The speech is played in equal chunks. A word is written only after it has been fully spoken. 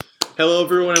Hello,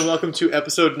 everyone, and welcome to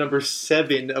episode number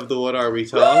 7 of the What Are We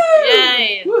Talk.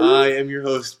 Yay! I am your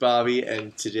host, Bobby,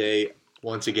 and today,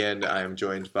 once again, I am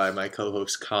joined by my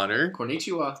co-host, Connor.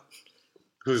 Konnichiwa.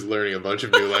 Who's learning a bunch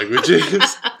of new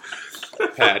languages.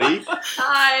 Patty.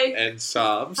 Hi. And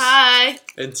Sobs. Hi.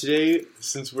 And today,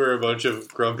 since we're a bunch of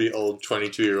grumpy old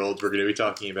 22-year-olds, we're going to be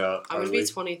talking about... I'm going to be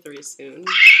 23 soon.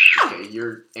 Okay,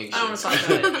 you're anxious. I don't want to talk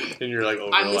about it. And you're like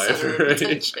over I'm the life, center of right?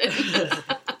 attention.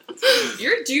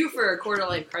 You're due for a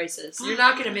quarter-life crisis. You're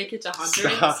not going to make it to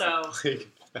 100, Stop. so...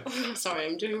 Sorry,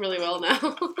 I'm doing really well now.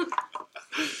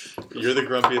 You're the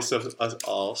grumpiest of us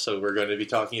all, so we're going to be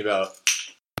talking about...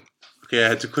 Okay, I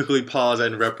had to quickly pause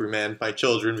and reprimand my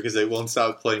children because they won't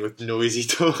stop playing with noisy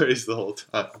toys the whole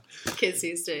time. Kids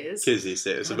these days. So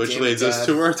God which damn it, leads us Dad.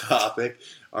 to our topic.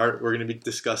 We're going to be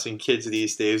discussing kids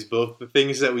these days, both the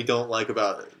things that we don't like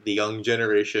about the young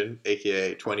generation,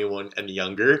 aka 21 and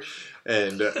younger,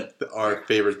 and our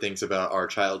favorite things about our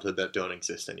childhood that don't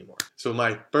exist anymore. So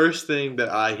my first thing that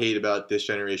I hate about this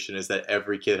generation is that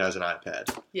every kid has an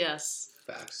iPad. Yes.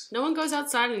 Facts. No one goes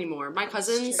outside anymore. My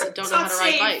cousins true. don't It's know how not to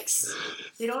ride safe. bikes.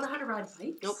 They don't know how to ride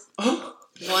bikes? Nope. Oh,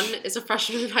 One is a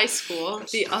freshman in high school.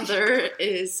 The other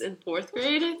is in 4th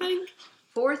grade, I think.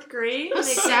 4th grade? How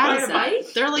They sad can't is ride a that?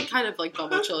 bike? They're like kind of like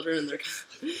bubble children and they're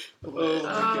Oh.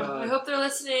 God. I hope they're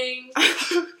listening.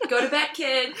 Go to bed,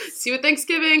 kids. See you at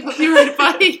Thanksgiving. Hope you ride a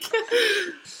bike. Wait,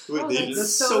 Oh, they that's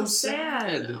just- so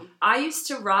sad. No. I used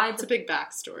to ride It's a the... big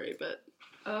backstory, but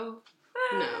Oh.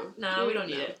 no. No, we don't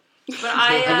need No. it. But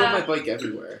I ride my I, bike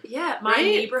everywhere. yeah, my Right?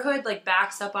 neighborhood, like,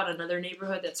 backs up on another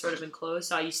neighborhood that's sort of enclosed,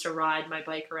 so I used to ride my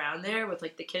bike around there with,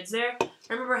 like, the kids there. I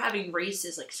remember having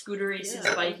races, like, scooter races,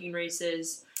 Yeah. biking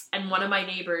races, and one of my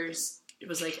neighbors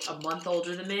was, like, a month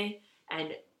older than me,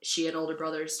 and she had older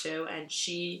brothers, too, and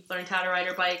she learned how to ride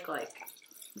her bike, like,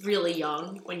 really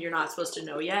young, when you're not supposed to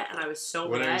know yet, and I was so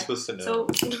When are you mad. supposed to know? So,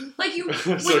 like, you, It's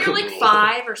when like you're, a like, rule.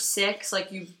 5 or 6,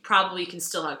 like, you probably can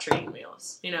still have training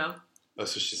wheels, you know? Oh,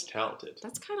 so she's talented.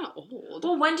 That's kind of old.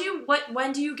 Well, when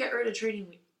do you get rid of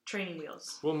training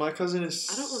wheels? Well, my cousin is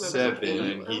I don't remember 7, that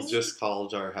and he well. just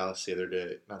called our house the other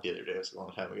day. Not the other day, it was a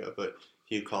long time ago, but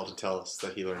he called to tell us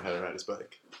that he learned how to ride his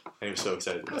bike. And he was so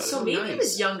excited about So it. maybe nice. it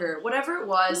was younger. Whatever it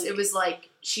was like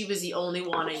she was the only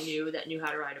one I knew that knew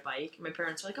how to ride a bike. My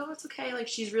parents were like, "Oh, it's okay. Like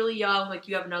she's really young. Like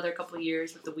you have another couple of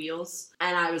years with the wheels."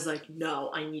 And I was like,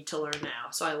 "No, I need to learn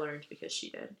now." So I learned because she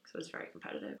did. So it was very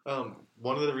competitive.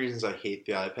 One of the reasons I hate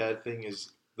the iPad thing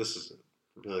is, this is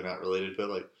really not related, but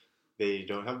like, they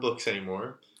don't have books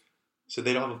anymore, so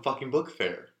they don't have a fucking book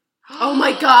fair. Oh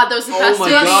my god, that was the Oh best my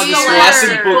thing God, of the the Scholastic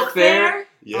year. book fair?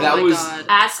 Yeah. That my was- God.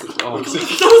 Ask. Oh. That was a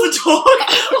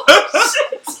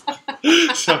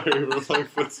dog. Sorry, we're playing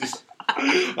footsie.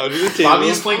 Under the table. Bobby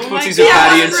is playing Oh my footsies God, with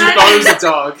Patty, and she right. thought it was a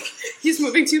dog. He's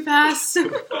moving too fast. So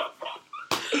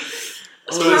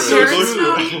Oh, it's so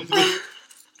so book-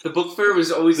 The book fair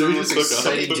was always the Did we most just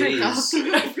look up? exciting Drink up. days.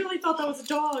 I really thought that was a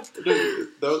dog.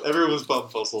 Everyone was bum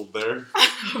fuzzled there.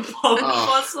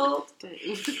 Muscle. Dang.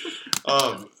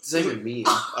 What does that even mean?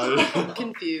 I'm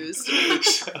confused.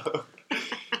 So,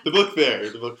 the book fair.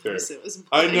 So it was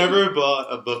I never bought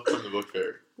a book from the book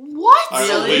fair. What? I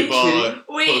Really? only bought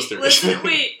Wait, posters. listen,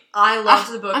 wait. I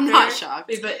loved the book I'm fair. not shocked.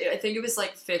 Wait, but I think it was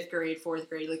like 5th grade, 4th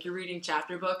grade. Like you're reading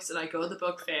chapter books, and I go to the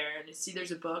book fair and I see there's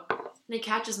a book, and it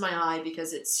catches my eye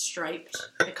because it's striped.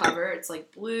 The cover, it's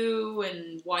like blue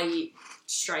and white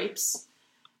stripes,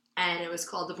 and it was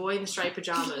called "The Boy in the Striped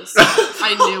Pajamas."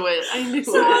 I knew it.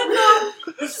 So I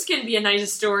thought this is gonna be a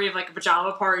nice story of like a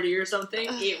pajama party or something.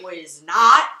 It was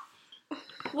not.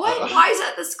 What? Why is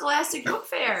that the Scholastic Book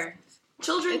Fair?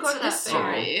 Children It's go to that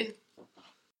fair. history.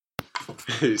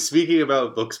 Speaking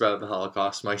about books about the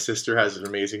Holocaust, my sister has an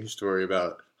amazing story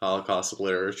about Holocaust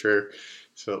literature.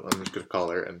 So I'm just going to call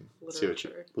her and see what she...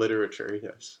 Literature,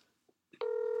 yes.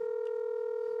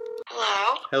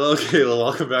 Hello? Hello, Kayla.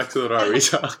 Welcome back to What Are We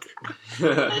Talk.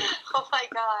 Oh my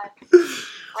god.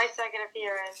 My second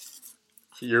appearance.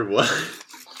 You're what?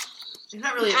 You're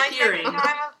not really My appearing. second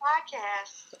time on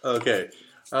podcast. Okay.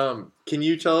 Can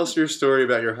you tell us your story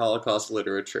about your Holocaust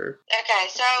literature? Okay,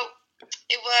 so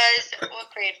it was,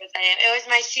 what grade was I in? It was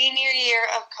my senior year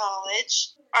of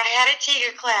college. I had to take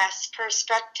a class,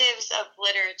 Perspectives of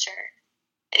Literature.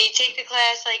 And you take the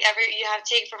class, like, you have to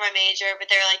take it for my major,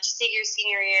 but they're like, just take your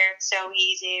senior year, it's so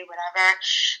easy, whatever.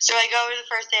 So I go to the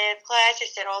first day of class, I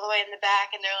sit all the way in the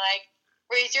back, and they're like,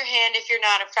 raise your hand if you're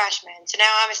not a freshman. So now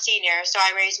I'm a senior, so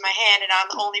I raise my hand, and I'm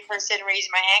the only person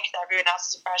raising my hand because everyone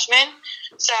else is a freshman.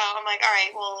 So I'm like, all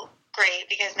right, well,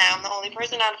 great, because now I'm the only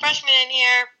person not a freshman in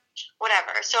here,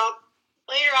 whatever. So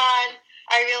later on,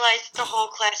 I realized the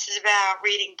whole class is about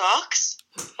reading books.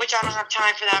 which I don't have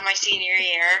time for that my senior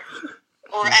year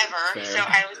or ever. Fair. So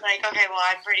I was like, okay, well,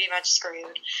 I'm pretty much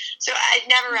screwed. So I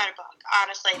never read a book,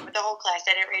 honestly. With the whole class,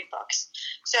 I didn't read books.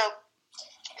 So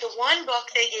the one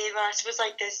book they gave us was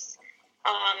like this,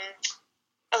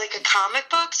 like a comic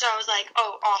book. So I was like,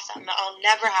 oh, awesome. I'll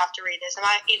never have to read this. I'm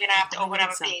not even have to open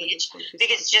up a page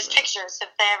because it's just pictures. So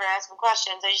if they ever ask me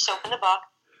questions, I just open the book.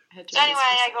 So anyway,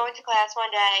 I go into class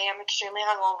one day. I'm extremely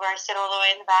hungover. I sit all the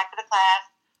way in the back of the class.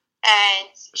 And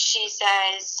she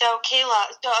says, so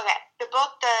Kayla, the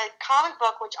comic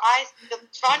book, the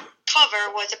front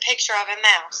cover was a picture of a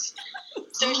mouse.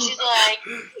 So she's like,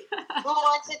 who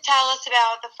wants to tell us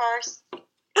about the first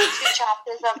 2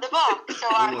 chapters of the book? So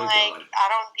I'm like, God. I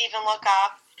don't even look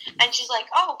up. And she's like,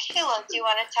 oh, Kayla, do you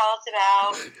want to tell us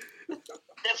about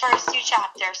the first 2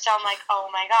 chapters? So I'm like, oh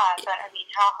my God, but I mean,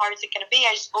 how hard is it going to be?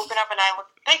 I just open up and I look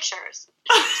at the pictures.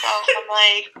 So I'm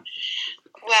like,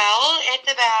 well, it's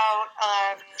about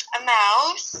a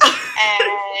mouse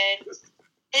and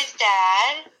his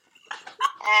dad,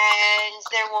 and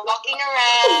they're walking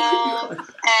around,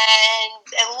 and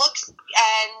it looks,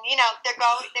 and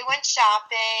they went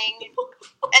shopping,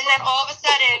 and then all of a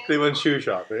sudden They went shoe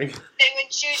shopping.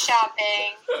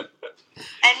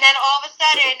 And then all of a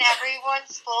sudden everyone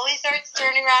slowly starts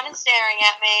turning around and staring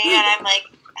at me, and I'm like,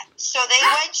 so they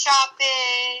went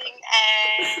shopping,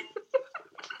 and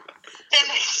then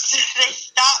they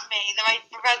stopped me. Then my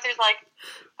professor's like,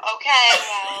 okay,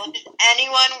 well, does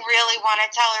anyone really want to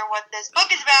tell her what this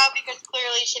book is about? Because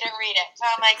clearly she didn't read it. So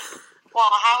I'm like, well,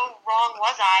 how wrong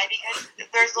was I? Because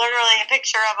there's literally a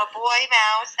picture of a boy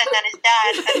mouse and then his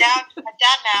dad, a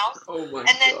dad mouse, Oh my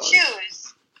and then God.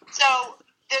 shoes. So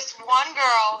this one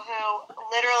girl who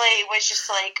literally was just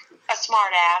like a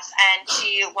smart ass and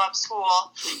she loved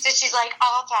school. So she's like,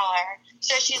 I'll tell her.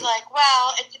 So she's like,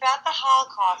 well, it's about the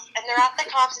Holocaust and they're at the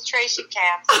concentration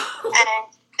camps and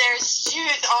there's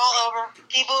shoes all over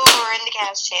people who were in the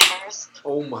gas chambers.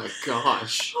 Oh my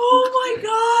gosh. Oh my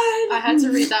God. I had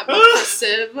to read that book for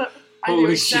Civ. I knew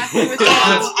Holy exactly shit. what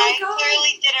that was. I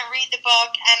clearly didn't read the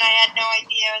book, and I had no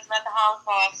idea it was about the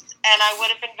Holocaust, and I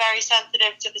would have been very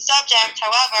sensitive to the subject.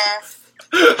 However,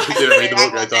 I didn't read the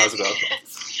book. I thought it was about.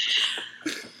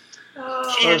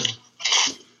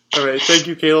 All right, thank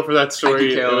you, Kayla, for that story.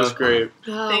 Thank you, It was Kayla. great.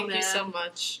 Thank you so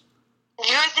much. You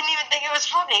guys didn't even think it was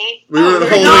funny. We were we're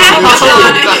holding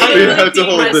not. it. We had to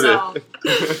hold Myself. it.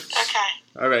 Okay.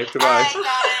 All right, All goodbye. right,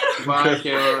 got it. Bye,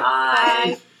 Kayla.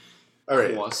 Bye. All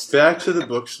right, Lost. back to the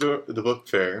bookstore, the book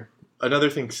fair. Another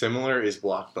thing similar is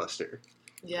Blockbuster.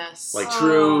 Yes. Like,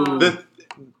 True. the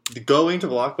going to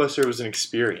Blockbuster was an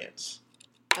experience.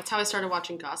 That's how I started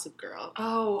watching Gossip Girl.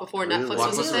 Oh, Before Really? Netflix was a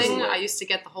Blockbuster was thing, lit. I used to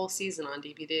get the whole season on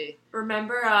DVD.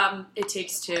 remember It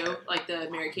Takes Two, like the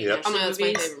Mary-Kate Yep. Oh Ashley my, that's my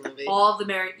movies? favorite movie. All of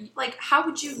the how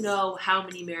would you know how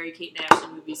many Mary-Kate and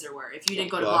Ashley movies there were if you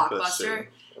didn't go to Blockbuster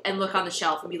and look on the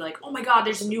shelf and be like, oh my God,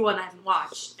 there's a new one I haven't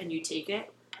watched, and you take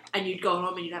it, and you'd go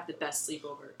home and you'd have the best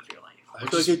sleepover of your life. I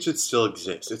feel like it should still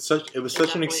exist. It was such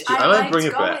an definitely experience. should. I might liked bring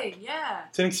it going, back. yeah.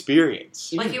 It's an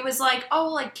experience. Like, it was like, oh,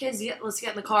 like, kids, let's get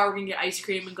in the car, we're gonna get ice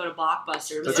cream and go to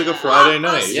Blockbuster. It was That's like a Yeah. Friday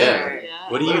night. Blockbuster. Yeah. Yeah.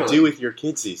 What do you do with your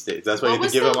kids these days? That's why you What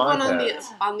have to was give the them one on iPads.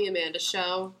 on the Amanda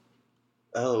Show?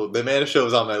 Oh, the Amanda Show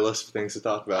was on my list of things to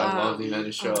talk about. I love the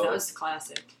Amanda Show. That was the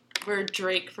classic. Where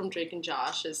Drake from Drake and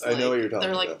Josh is I like, know what you're talking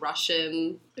they're like about.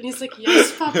 Russian. And he's like,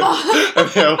 yes, Papa. And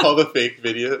they have all the fake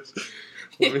videos.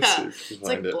 Let me Yeah. see if I can It's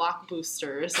like find it. Block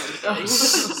Booster or something.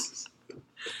 Blockbuster.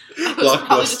 That was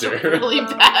probably just a really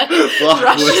bad Blockbuster.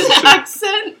 Russian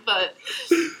accent, but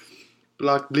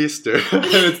Blockbuster. And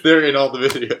it's there in all the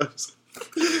videos.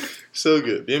 So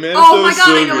good. The Amanda Show Oh my is God,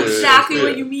 so I know good. exactly Yeah.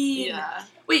 what you mean. yeah.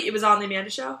 Wait, it was on the Amanda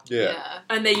Show? Yeah.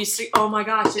 And they used to, oh my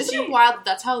gosh. Isn't it wild that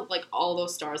that's how like all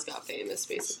those stars got famous,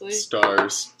 basically?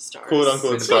 Stars. Stars. Quote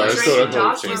unquote Wait, stars. Drake Quote and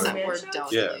unquote Josh Use was famous. that word Amanda Show?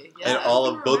 delicately. And all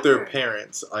of I both their remember.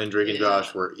 parents on Drake and Yeah.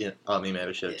 Josh were on the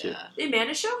Amanda Show too. Yeah. The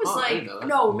Amanda Show was Oh, I like, didn't know that.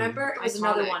 no, remember? It was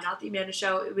another Iconic. one, not the Amanda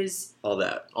Show. It was All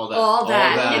that. All that. all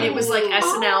that. And it Ooh. was like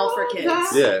SNL for kids.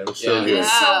 that. Yeah, it was so Yeah. It good. was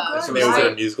Yeah. so And good. they was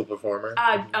right? a musical performer.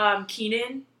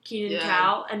 Keenan Yeah.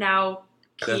 Cal, and now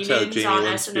That's how Keenan's Jamie on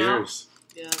Lynn SNL. Spears.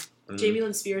 Yeah. Mhm. Jamie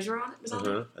Lynn Spears was on it.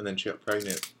 Uh-huh. And then she got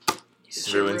pregnant.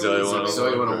 She Ruined Zoe ruins 101.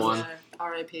 Zoe 101. Yeah.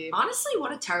 R.I.P. Honestly,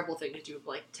 what a terrible thing to do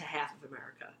to half of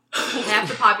America. Half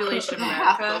the population of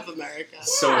Half America. of America.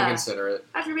 So Yeah. inconsiderate.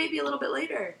 After maybe a little bit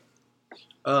later. Like,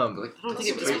 I don't think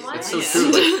it was It's planned. so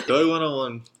true. Like, Zoe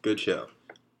 101, good show.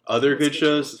 Other That's good a good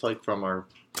shows, like from our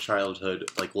childhood,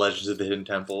 like Legends of the Hidden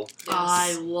Temple.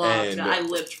 I loved And- that. I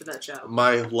lived for that show.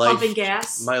 My Pumping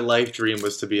gas. my life dream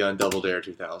was to be on Double Dare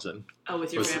 2000.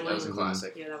 With your was- that family. was a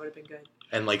classic. Yeah, that would have been good.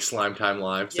 And like Slime Time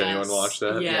Live. Does anyone Yes. watch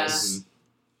that? Yes. Mhm.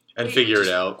 And Wait, Figure It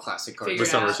Just Out Classic Figure with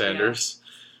It Summer Out, Sanders.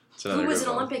 It's another Who was good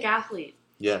an one. Olympic athlete?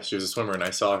 Yeah, she was a swimmer, and I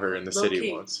saw her in the Low city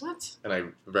key. once, What? and I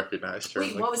recognized her.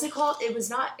 Wait, what was it called? It was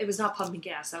not Pumpkin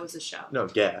Gas. That was the show. No,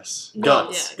 Gas. No.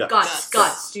 Guts. Yeah, Guts.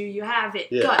 Guts. Do you have it?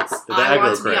 Yeah. Guts. The I aggro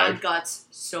want to be crag. on Guts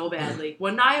so badly.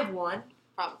 Wouldn't I have won?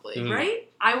 Probably. Mhm. Right?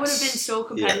 I would have been so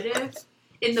competitive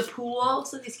in the pool.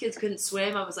 So these kids couldn't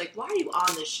swim. I was like, why are you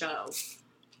on this show?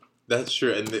 That's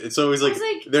true, and it's always I like, was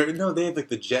like, they have like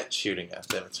the jet shooting at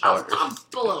them. It's oh, hard.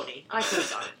 baloney. I could have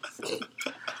done it.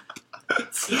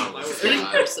 Oh my It's getting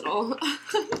God. personal.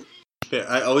 Yeah,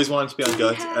 I always wanted to be on Do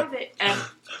Guts. you have it? And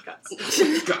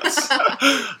Guts. Guts.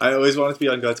 I always wanted to be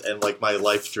on Guts, and like my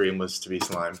life dream was to be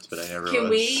slimed, but I never Can was.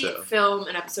 we So film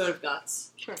an episode of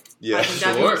Guts? Sure. yeah, I think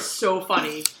that'd sure. be so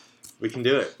funny. we can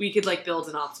do it. We could like build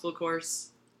an obstacle course.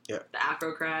 Yeah. The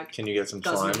Acro Crag. Can you get some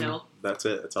Gosman slime? Hill. That's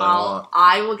it. That's all I want.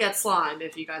 I will get slime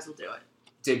if you guys will do it.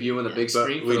 Debut on the big But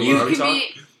screen. we For the need- You Lottery can Talk.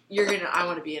 be. You're gonna. I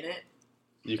want to be in it.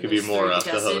 You could There's be Mora,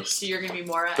 three the contestants, host. So you're gonna be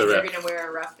Mora, The and rep. you're gonna wear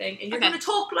a ref thing, and you're Okay. gonna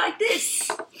talk like this.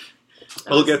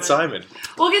 We'll get Simon.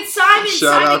 We'll get Simon.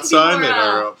 Shout out can be Simon, Mora.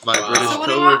 our, my Wow. British So what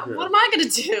coworker. am I gonna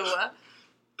do?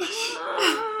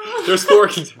 There's 4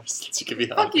 contestants. You could be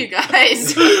on. Fuck you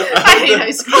guys. I hate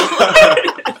high school.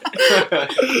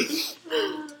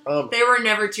 They were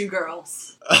never 2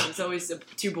 girls. It's always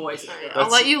 2 boys. Alright, I'll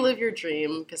let you live your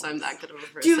dream because I'm that good of a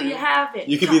person. Do you have it?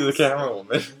 You could be the Guts. camera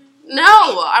woman. No,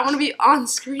 I want to be on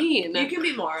screen. You can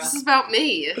be Mora. This is about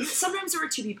me. Sometimes there were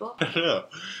 2 people. I don't know.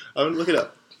 I'm gonna look it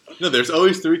up. No, there's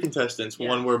always 3 contestants. Yeah.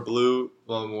 One wore blue,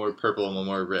 one wore purple, and one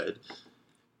wore red.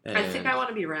 And, I think I want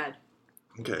to be red.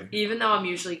 Okay. Even though I'm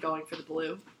usually going for the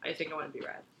blue, I think I want to be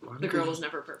red. The girl was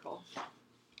never purple.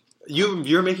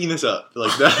 You're making this up.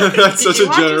 Like that. That's Did such you a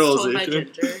watch Just Told by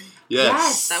generalization. Ginger?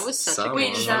 Yes. That was such a Someone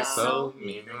Wait, is that told so-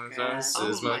 me this Oh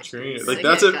is my my dream. goodness. Like Sing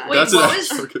that's it, a guys. that's Wait, an what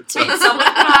was- actual good Wait, song.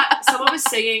 someone was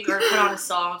singing or put on a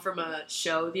song from a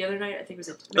show the other night. I think it was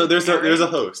a. No, there's a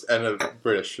host and a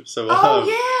British. So we'll Oh have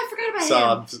yeah, I forgot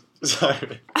about him.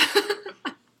 Simon.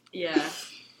 Yeah.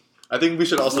 I think we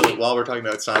should also, while we're talking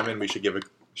about Simon, we should give a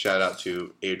shout out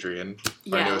to Adrian,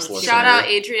 our Yeah, newest listener. Shout out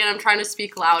Adrian. I'm trying to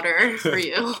speak louder for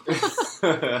you.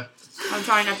 I'm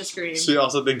trying not to scream. She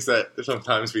also thinks that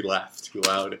sometimes we laugh too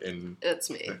loud and It's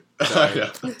me.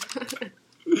 I know.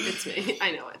 It's me.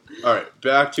 I know it. All right,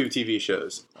 back to TV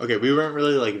shows. Okay, we weren't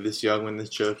really like this young when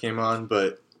this show came on,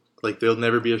 but like there'll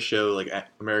never be a show like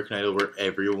American Idol where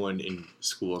everyone in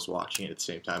school is watching it at the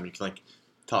same time. You can like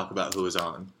talk about who was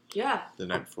on Yeah, the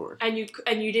night before. and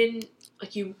you didn't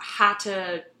like you had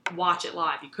to watch it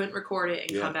live. You couldn't record it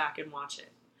and Yeah. come back and watch it.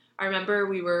 I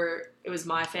remember it was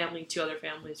my family, 2 other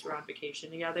families were on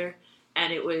vacation together,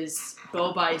 and it was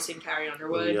Bo Bice and Carrie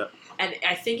Underwood. Yeah. And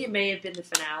I think it may have been the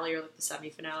finale or like the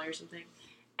semi-finale or something.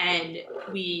 And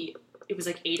it was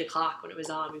like 8 o'clock when it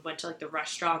was on. We went to like the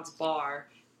restaurant's bar,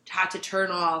 had to turn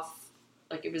off,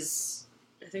 like it was,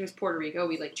 I think it was Puerto Rico.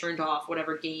 We like turned off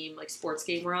whatever game, like sports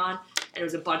game we're on. And it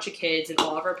was a bunch of kids and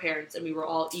all of our parents, and we were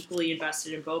all equally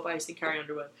invested in Bo Bice and Carrie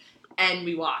Underwood. And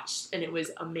we watched, and it was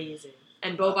amazing.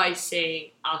 And Bo Bice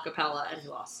sang a cappella, and he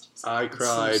lost. So I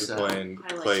cried sad. when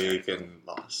I like Clay that. Aiken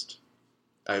lost.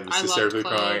 I was I hysterically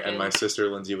loved Clay crying, Aiken. and my sister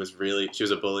Lindsay she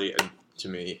was a bully to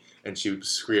me, and she was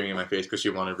screaming in my face because she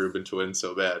wanted Ruben to win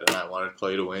so bad, and I wanted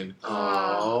Clay to win.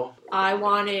 Oh. I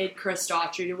wanted Chris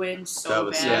Daughtry to win so That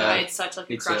was- bad. yeah. I had such like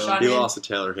a Me crush too. on He him. lost to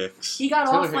Taylor Hicks. He got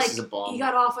Taylor off Hicks like is a bomb. he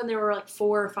got off when there were like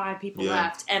 4 or 5 people Yeah.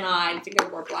 left, and I think I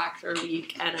wore black for a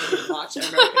week, and I didn't watch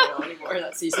American Idol anymore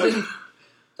that season.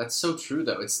 That's so true,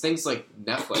 though. It's things like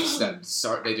Netflix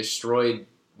that they destroyed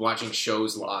watching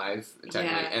shows live,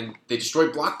 technically, Yeah. and they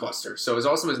destroyed Blockbuster. So as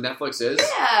awesome as Netflix is,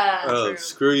 Yeah. Oh, True.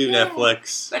 screw you, Yeah.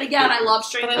 Netflix. But again, I love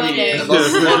Stranger I mean, Things, I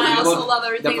love- and I I also love love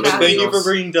everything Netflix about Thank it. you for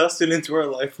bringing Dustin into our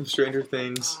life from Stranger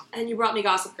Things. And you brought me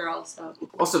Gossip Girl, so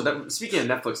also speaking of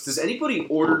Netflix, does anybody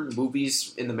order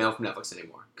movies in the mail from Netflix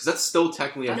anymore? Because that's still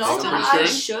technically a That's thing. no, still I'm but pretty I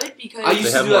sure. should because I used They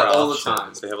to have do more that all options. the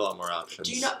time. They have a lot more options.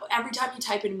 do you know every time you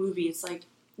type in movie, it's like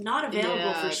not available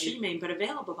Yeah, for dude. streaming, but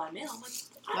available by mail. I'm like,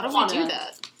 I Why don't don't want we do to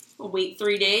that? wait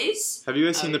 3 days. Have you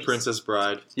guys Oh, seen The yes. Princess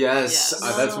Bride? Yes,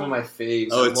 Yes. that's one of my faves.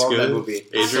 Oh, I it's love good? that movie.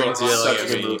 Adrian's Such yelling a at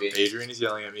good me. movie. Adrian is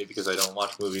yelling at me because I don't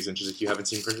watch movies, and she's like, "You haven't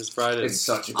seen Princess Bride?" And It's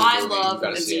such a good I movie. love you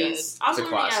gotta it's see it. movies. I'm It's a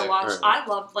learning I classic. watch. Alright. I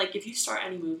love like if you start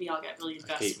any movie, I'll get really hate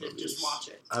invested and movies. just watch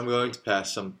it. I'm going to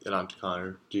pass it on to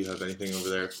Connor. Do you have anything over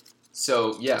there?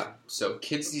 So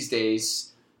kids these days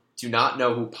do not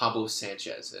know who Pablo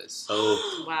Sanchez is.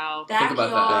 Oh, Wow. Think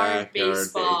about that. Backyard Backyard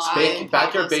baseball. baseball. I- Pablo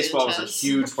Backyard baseball was a Sanchez.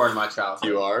 huge part of my childhood.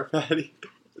 you are Patty.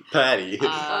 Patty, you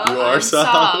I'm are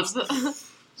soft.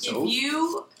 So If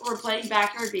you were playing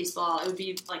backyard baseball, it would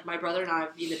be like my brother and I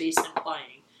would be in the basement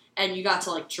playing, and you got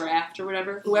to like draft or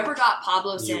whatever. Whoever got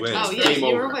Pablo You Sanchez, win. Oh, yeah, Game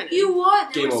you were over. winning. you won.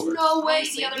 There Game was over. no way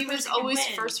Honestly, the other he was person could always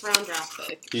win. first round draft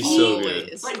pick. He's so Always.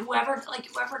 good. But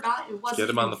whoever got it wasn't Get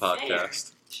him on the even fair.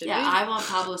 podcast. Should Yeah, we? I want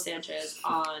Pablo Sanchez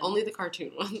on. Only the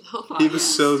cartoon one, though. He was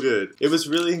so good. It was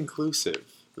really inclusive.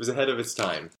 It was ahead of its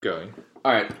time. Going.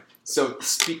 All right. So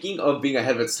speaking of being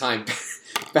ahead of its time,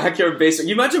 backyard baseball.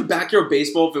 You imagine backyard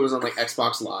baseball if it was on like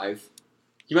Xbox Live.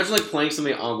 You imagine like playing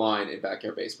something online in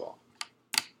backyard baseball.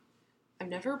 I've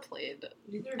never played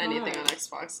Neither have anything I. on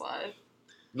Xbox Live.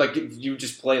 Like you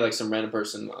just play like some random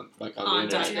person on the Don't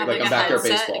internet, you have like like on a backyard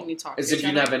headset baseball. and you talk As to if each you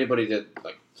didn't other? have anybody to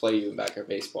like play you in backyard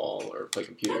baseball or play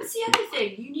computer. That's the other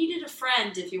thing. You needed a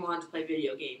friend if you wanted to play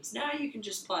video games. Now you can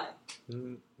just play.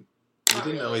 You Not didn't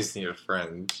really. always need a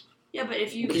friend. Yeah, but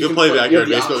if you You You can can play play- you backyard have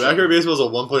the baseball. option. Backyard baseball is a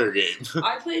one-player game.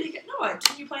 I played against. No,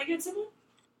 can you play against someone?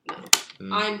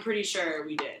 Mm. I'm pretty sure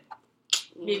we did.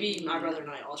 Maybe my brother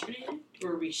and I alternated.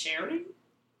 Were we sharing?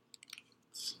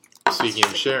 Speaking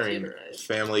of It's sharing, computerized.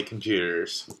 family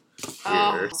computers.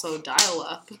 Oh, Here. so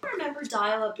dial-up. I remember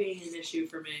dial-up being an issue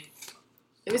for me.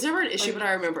 It was never an issue, Like, but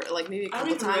I remember, like, maybe a I don't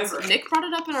couple even times. remember. Nick brought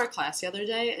it up in our class the other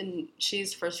day, and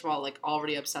she's, first of all, like,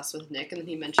 already obsessed with Nick, and then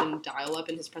he mentioned dial-up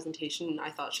in his presentation, and I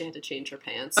thought she had to change her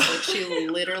pants. Like, she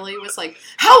literally was like,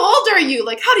 how old are you?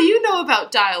 Like, how do you know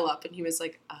about dial-up? And he was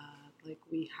like,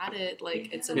 we had it.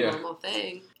 Like, it's a Yeah. normal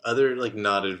thing. Other, like,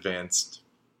 not advanced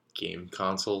game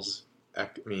consoles. I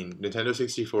mean, Nintendo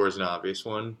 64 is an obvious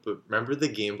one, but remember the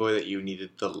Game Boy that you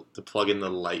needed to plug in the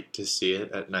light to see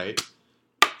it at night?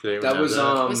 Did anyone That have was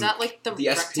that? Was that, like, the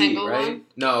SP, rectangle right? one?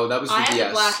 No, that was the I DS. had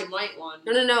the black and white one.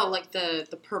 No, like, the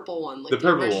purple one. Like, The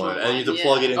purple original one, and you had to yeah.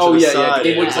 plug it into Oh the yeah, yeah, side. the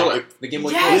Game Boy Yeah. Color. The Game Boy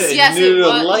Yes, Color. Yeah, yes, you needed it a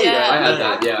was, light. yeah. I had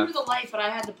that, I yeah. remember the light, but I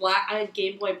had the black. I had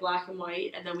Game Boy black and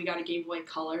white, and then we got a Game Boy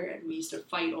Color, and we used to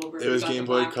fight over. It who was got the Game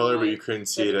Boy black and Color, but white. you couldn't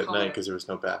see it the at color. night because there was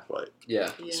no backlight.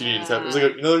 Yeah. Yeah. So you needed to have, it was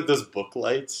like, you know, like those book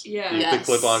lights? Yeah. You have to Yes.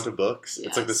 clip onto books?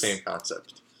 It's like the Yes. same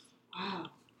concept.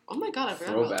 Wow. Oh my god, I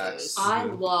forgot about Throwbacks. those. I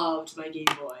Mhm. loved my Game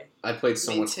Boy. I played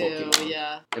so Me much too, Pokemon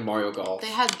yeah. and Mario Golf. They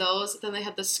had those, then they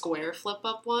had the square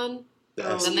flip-up one,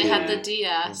 The Oh, then they SP. had the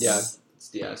DS. Yeah. It's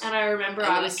DS. And I remember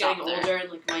And I then was it getting stopped there. older,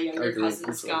 and like my I younger agree. cousins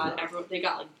It's got over. everyone. They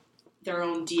got like their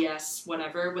own DS,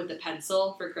 whatever, with the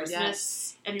pencil for Christmas.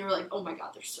 Yes. And you were like, oh my god,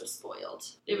 they're so spoiled.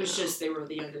 It was Yeah. just they were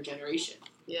the younger generation.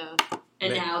 Yeah.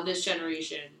 And They- now this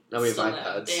generation, Now we have still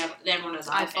iPads. everyone has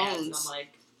iPhones. And iPhones. I'm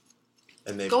like,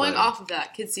 And they Going play. off of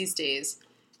that, kids these days,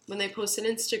 when they post an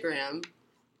Instagram,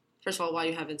 first of all, why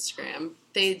you have Instagram,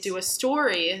 they do a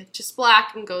story, just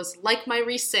black, and goes, like my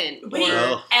recent. wait, or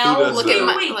Oh, who L. does Look Wait, at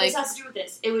my, wait, like, this has to do with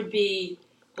this. It would be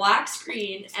black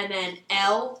screen and then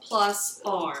L plus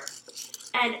R.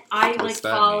 And I What's like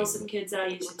that follow mean? some kids that I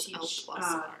used to What's L teach plus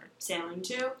R? sailing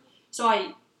to.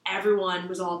 So everyone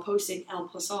was all posting L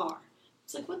plus R.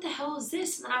 It's like, what the hell is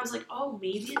this? And then I was like, oh,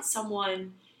 maybe it's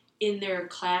someone in their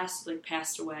class like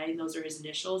passed away, and those are his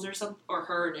initials or some or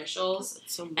her initials.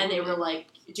 So And they were morbid. like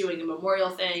doing a memorial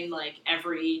thing, like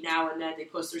every now and then they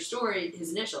post their story,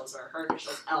 his initials or her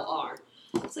initials, LR.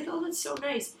 It's like, oh, that's so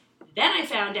nice. Then I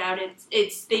found out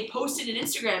it's they posted an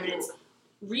Instagram and it's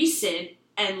recent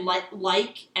and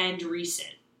like and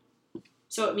recent.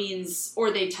 So it means,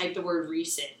 or they type the word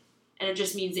recent, and it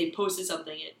just means they posted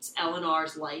something. It's L and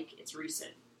R's like, it's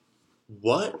recent.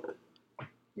 What?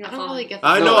 You're I not don't really following? get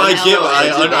I that. know, No, I L- get.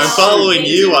 L- I'm L- following they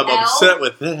you. do I'm L- upset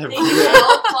with them. They do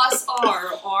L plus R,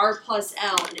 or R plus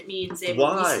L, and it means they have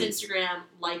Why? a recent Instagram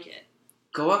like it.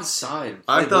 Go outside.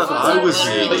 I Play thought football. I was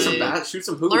Play really- some shoot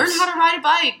some hoops. Learn how to ride a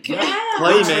bike. Yeah.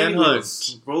 Play Training Manhunt.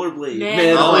 wheels, Rollerblade.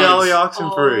 Man- Ollie Manhunt. Ollie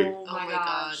Oxenfree. Oh Oh my my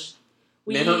gosh.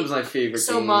 We, Manhunt was my favorite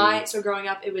game. so growing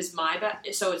up, it was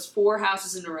so it's 4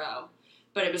 houses in a row,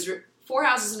 but it was 4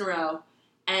 houses in a row,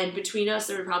 and between us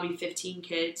there were probably 15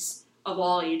 kids of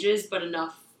all ages, but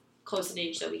enough close in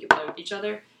age that we could play with each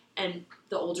other. And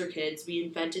the older kids, we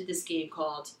invented this game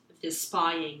called the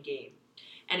spying game,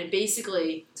 and it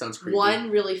basically Sounds creepy. one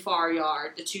really far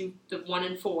yard, the 1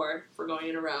 and 4 for going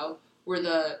in a row were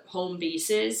the home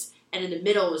bases, and in the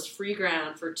middle was free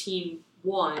ground for team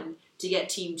 1 to get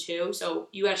team 2. So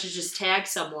you actually just tag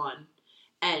someone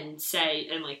and say,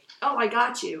 and like, oh, I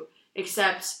got you.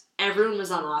 Except everyone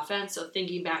was on offense, so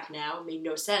thinking back now, it made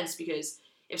no sense because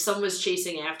if someone was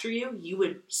chasing after you, you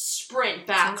would sprint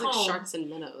back Sounds home. like sharks and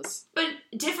minnows. But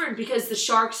different because the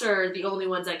sharks are the only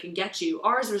ones that can get you.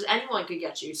 Ours was anyone could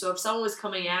get you. So if someone was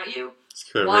coming at you,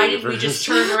 why didn't we just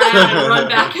turn around and run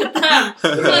back at them?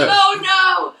 We're like,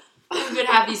 oh no! We would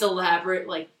have these elaborate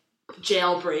like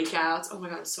jail breakouts. Oh my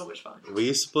god, it's so much fun. We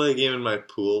used to play a game in my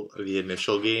pool, the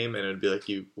initial game, and it'd be like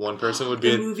one person would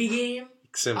The be movie game.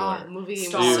 similar. Movie game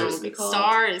Stars was so we big. call it.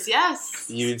 Stars, yes.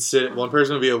 You'd sit. One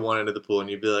person would be at one end of the pool, and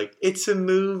you'd be like, "It's a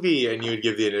movie," and you would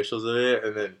give the initials of it,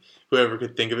 and then whoever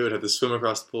could think of it would have to swim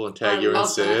across the pool and tag I you and love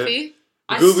sit it.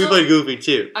 Goofy. We played Goofy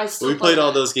too. I still We play played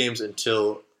all that. those games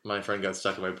until my friend got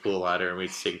stuck in my pool ladder, and we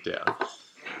had to take it down.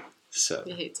 So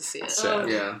You hate to see it. sad. Oh.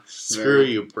 Yeah. Screw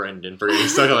you, Brendan, for getting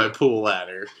stuck on my pool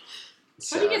ladder.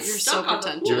 How do you get You're stuck so on the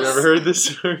pretentious. You've pool? never heard this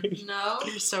story? No.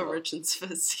 You're so rich and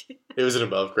sophisticated. It was an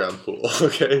above ground pool.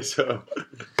 Okay, so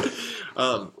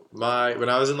when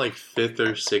I was in like 5th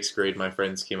or 6th grade, my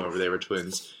friends came over. They were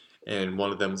twins, and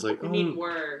one of them was like, I mean,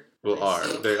 were.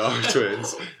 they are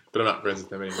twins, but I'm not friends with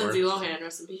them anymore." Lindsay Lohan,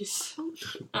 rest in peace.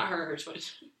 Not her twin.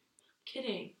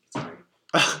 Kidding. Sorry.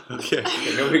 Okay.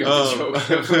 Okay, nobody got the joke.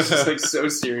 It was just like so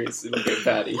serious and like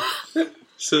Patty.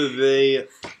 So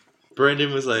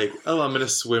Brendan was like, "Oh, I'm gonna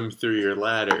swim through your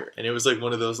ladder," and it was like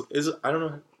one of those. I don't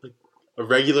know, like a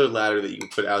regular ladder that you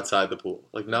put outside the pool,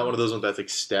 like not one of those ones that's like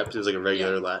steps. It was like a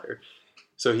regular ladder.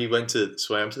 So he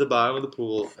swam to the bottom of the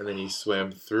pool, and then he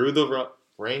swam through the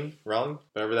rung,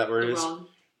 whatever that word is. Wrong.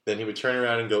 Then he would turn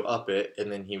around and go up it,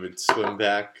 and then he would swim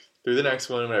back through the next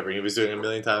one, whatever. He was doing it a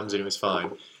million times, and he was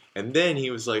fine. And then he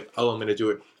was like, "Oh, I'm gonna do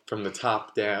it from the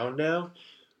top down now."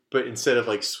 But instead of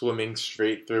like swimming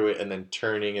straight through it and then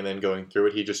turning and then going through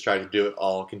it, he just tried to do it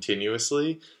all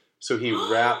continuously. So he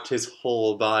wrapped his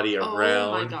whole body Oh my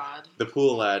around god. the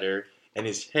pool ladder, and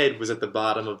his head was at the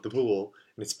bottom of the pool,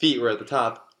 and his feet were at the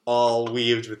top, all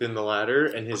weaved within the ladder.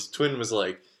 And his twin was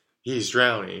like, "He's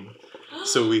drowning."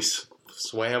 So we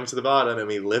swam to the bottom, and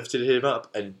we lifted him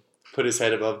up and put his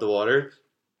head above the water,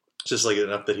 just like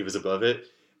enough that he was above it.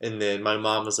 And then my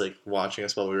mom was like watching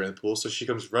us while we were in the pool, so she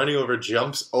comes running over,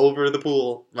 jumps over the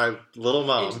pool, my little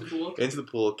mom, into the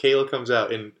pool. Kayla comes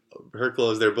out in her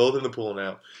clothes. They're both in the pool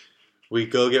now. We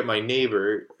go get my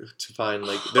neighbor to find,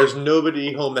 like, there's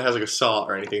nobody home that has like a saw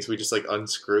or anything, so we just like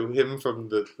unscrew him from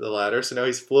the ladder. So now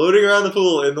he's floating around the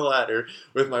pool in the ladder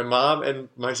with my mom and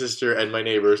my sister and my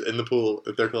neighbors in the pool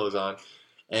with their clothes on.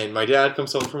 And my dad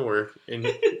comes home from work and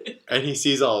he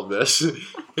sees all of this. And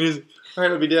he's like, "All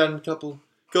right, I'll be down in a couple."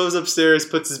 Goes upstairs,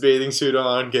 puts his bathing suit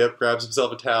on, grabs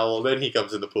himself a towel, then he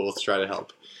comes in the pool to try to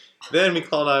help. Then we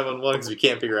call 911 because we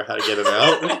can't figure out how to get him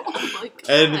out. Oh my god.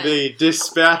 And they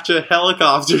dispatch a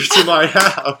helicopter to my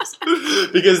house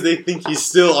because they think he's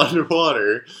still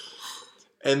underwater.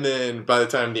 And then by the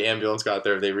time the ambulance got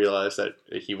there, they realized that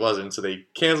he wasn't, so they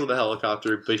canceled the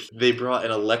helicopter, but they brought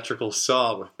an electrical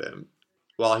saw with them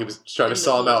while he was trying to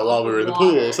saw him out while we were in the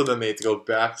pool. Water. So then they had to go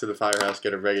back to the firehouse,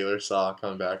 get a regular saw,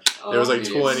 come back. Oh, There was like yes.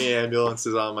 20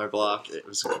 ambulances on my block. It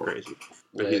was crazy.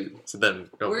 But so then,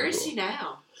 Where is he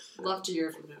now? Love to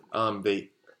hear from him.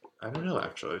 I don't know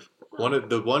actually.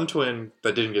 The one twin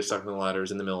that didn't get stuck in the ladder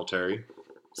is in the military,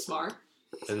 Smart.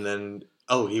 and then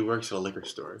he works at a liquor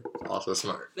store. Also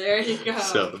smart. There you go.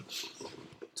 So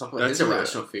Talk about his That's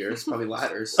irrational fears. Probably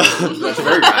ladders. That's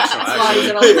very rational, That's why he's actually.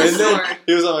 at a liquor and then store.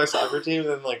 he was on my soccer team. And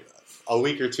then like a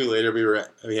week or two later,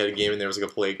 we had a game and there was like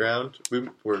a playground. We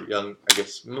were young, I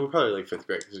guess. We were probably like 5th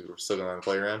grade because we were still going on the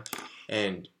playground.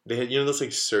 And they had those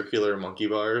like circular monkey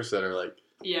bars that are like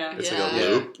Yeah. it's Yeah. like a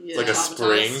loop, Yeah. it's like a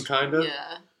spring Traumatized. kind of.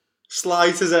 Yeah.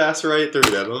 Slides his ass right through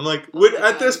them. I'm like,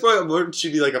 at this point, wouldn't you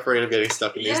be like afraid of getting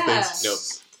stuck in these things? Nope.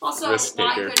 Also, Risk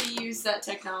why taker. couldn't he use that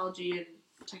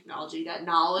that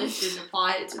knowledge, and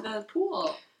apply it to the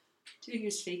pool? Do you think he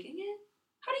was faking it?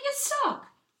 How did he get stuck?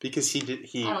 Because he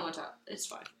I don't want to talk. It's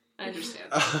fine. I understand.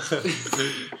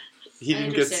 he I didn't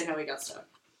understand how he got stuck.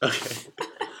 Okay.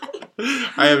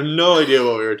 I have no idea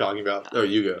what we were talking about. Oh,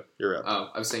 you go. You're up. Oh,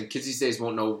 I was saying kids these days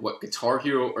won't know what Guitar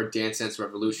Hero or Dance Dance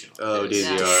Revolution Oh, is.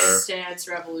 DDR. Dance Dance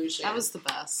Revolution. That was the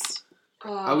best.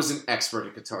 I was an expert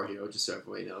at Guitar Hero, just so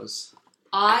everybody knows.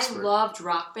 I expert. loved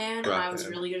Rock Band, and Rock I was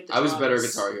Band. really good at the I was better at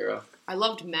drums. Guitar Hero. I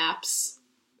loved Maps.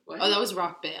 What? Oh, that was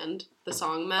Rock Band. The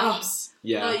song Maps.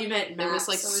 Yeah. Oh, you meant It Maps. was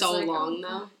like I was so like, long oh,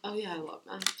 now. Oh yeah, I love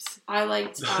Maps. I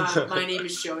liked My Name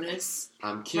is Jonas.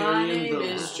 I'm My carrying name the...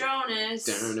 is Jonas.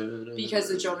 Dun-dun-dun-dun. Because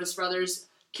the Jonas Brothers.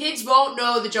 Kids won't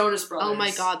know the Jonas Brothers. Oh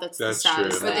my god, that's the That's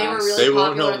saddest true. But they were thing. really They won't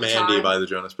popular know at the Mandy time. by the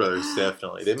Jonas Brothers,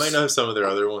 definitely. They might know some of their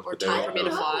other ones, Or but they Time won't for Me to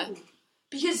know. Fly.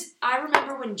 Because I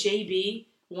remember when JB,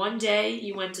 one day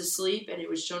you went to sleep and it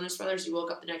was Jonas Brothers, you woke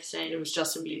up the next day and it was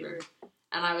Justin Bieber.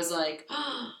 And I was like,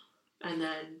 and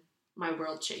then my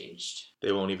world changed.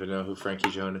 They won't even know who Frankie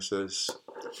Jonas is.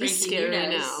 He's Frankie scary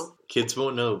Muniz. now. Kids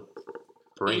won't know.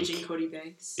 Brink. Aging Cody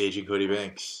Banks. Aging Cody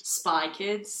Banks. Spy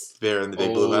Kids. Bear in the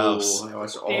Big Blue House. I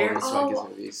watched all Bear- the Spy Kids oh,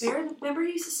 movies. Bear, remember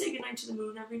he used to say goodnight to the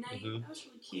moon every night? Mhm. That was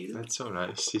really cute. That's so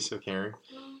nice. He's so caring.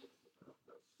 I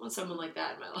want someone like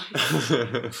that in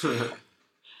my life.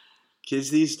 Kids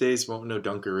these days won't know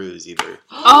Dunkaroos either.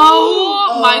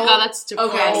 Oh my god, that's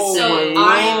depressing. Okay, Oh so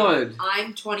my Lord. I'm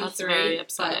That's 23, very but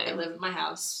upsetting. I live in my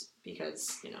house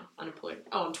because, unemployed.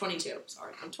 Oh, I'm 22.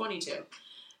 Sorry, I'm 22.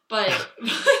 But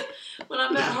when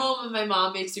I'm at home and my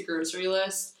mom makes a grocery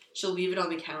list, she'll leave it on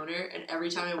the counter, and every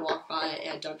time I walk by, I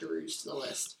add Dunkaroos to the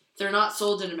list. They're not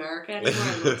sold in America anymore.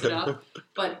 I looked it up,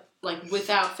 but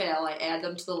without fail, I add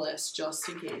them to the list just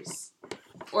in case.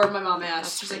 Or my mom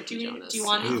asks, she's like, "Do you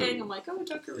want anything?" I'm like, "Oh,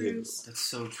 Dunkaroos." That's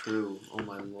so true. Oh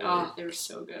my Lord. Oh, they were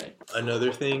so good.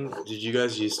 Another thing, did you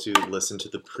guys used to listen to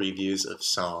the previews of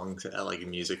songs at like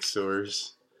music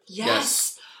stores?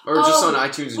 Yes. Or just Oh, on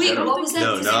iTunes in wait, general. what was that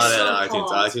No, music not store at iTunes.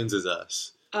 called? iTunes is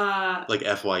us. Like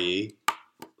FYE.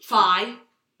 Fi.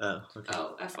 Oh, okay.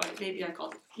 Oh, FY. Maybe I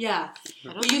called it. Yeah.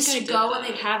 I don't We think used I to did go that. and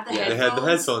they'd have the Yeah, headphones. they had the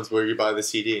headphones where you buy the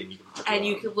CD and you can put And it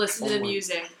you on. could listen to Oh the my-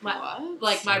 music. What?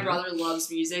 Like, my Mhm. brother loves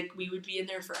music. We would be in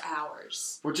there for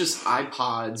hours. Or just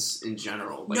iPods in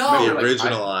general. Like, No. remember, The like,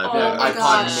 original Oh iPad. my iPod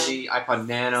gosh. Mini, iPod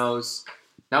Nanos.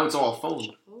 Now it's all a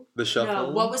phone. The shuffle. No,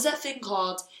 what was that thing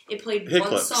called? It played Hit one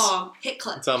clips. song. Hit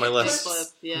clip. It's on my Hit list. clips. Clip,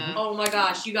 yeah. Oh my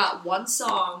gosh, you got one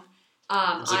song. It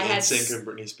was I like had NSYNC and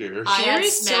Britney Spears. I had Sherry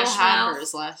still Smash had Mouth.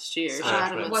 hers last year. She Smash had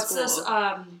them Mouth. at What's school. this?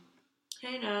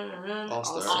 Hey, no.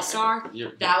 All-Star. All-Star.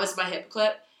 You're- That was my hip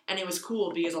clip, and it was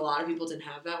cool because a lot of people didn't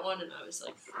have that one, and I was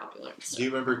like popular. So, Do you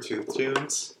remember Tooth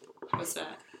Tunes? what's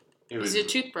that? It It was your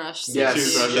toothbrush. so Yes,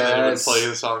 toothbrush, cute. and then it would yes. play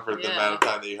the song for the Yeah. amount of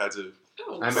time that you had to.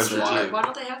 Oh, I remember why? that. Why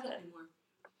don't they have that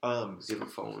anymore? Does he have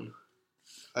a phone?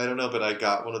 I don't know, but I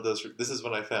got one of those. This is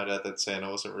when I found out that Santa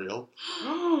wasn't real,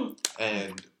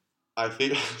 and I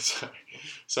figured.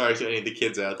 Sorry to any of the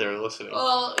kids out there listening.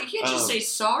 Well, you can't just Um, say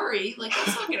sorry. Like,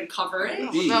 that's not going to cover it.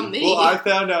 What about me? Well, I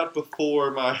found out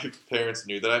before my parents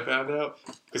knew that I found out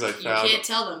because I You found can't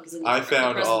tell them because I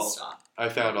found the all- presents stop. I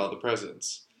found all the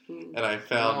presents, Hmm. and I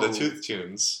found the No. Tooth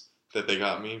Tunes that they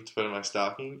got me to put in my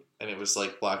stocking, and it was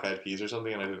like Black Eyed Peas or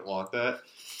something, and I didn't want that,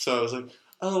 so I was like,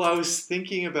 oh, I was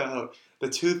thinking about the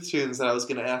Tooth Tunes that I was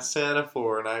going to ask Santa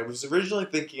for, and I was originally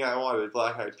thinking I wanted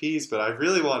Black Eyed Peas, but I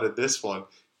really wanted this one.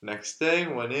 Next day,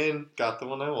 went in, got the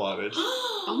one I wanted.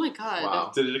 Oh my god.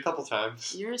 Wow. Did it a couple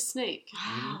times. You're a snake.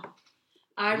 Wow.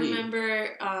 I Neat.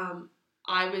 remember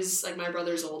I was, like, my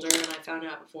brother's older, and I found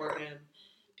out before him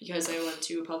because I went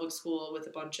to a public school with a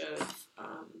bunch of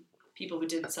people who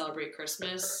didn't celebrate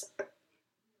Christmas,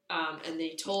 and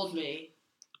they told me,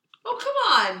 oh,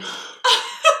 come on!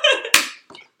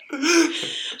 Have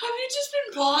you just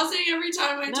been pausing every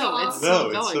time I No, talk? it's- No,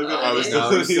 Still it's so going good. on. I was No,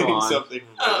 it's still deleting on. something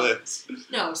from my Oh. list.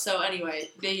 No, so anyway,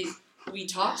 we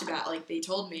talked about, like, they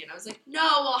told me, and I was like, no,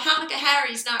 well, Hanukkah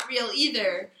Harry's not real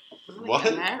either. What?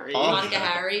 Harry. Oh. Hanukkah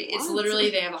Harry, it's What? literally,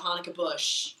 they have a Hanukkah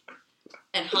bush.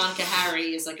 And Hanukkah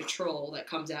Harry is like a troll that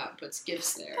comes out and puts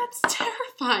gifts there. That's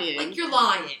terrifying. Like, you're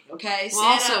lying, okay?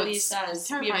 well, Santa also, at least it's says,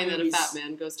 terrifying we have that a movies. fat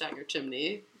man goes down your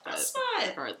chimney. But That's not.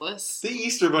 regardless. The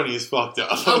Easter Bunny is fucked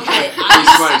up. Okay, This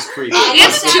I one is creepy. I And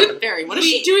used to- Tooth Fairy. What is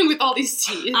she doing with all these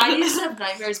teeth? I used to have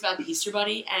nightmares about the Easter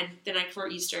Bunny, and the night before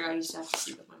Easter, I used to have to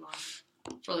sleep with my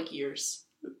mom for, like, years.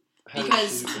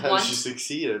 because how did once- you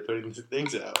succeed at putting the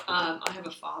things out? I have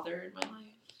a father in my life.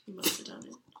 He must have done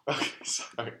it. Okay,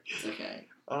 sorry. It's okay.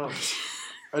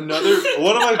 Another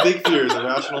one of my big fears,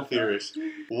 irrational fears.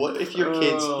 What if your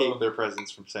kids Oh. hate their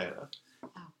presents from Santa? Oh,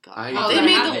 God. I- Well, Oh, they that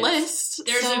made happens. the list.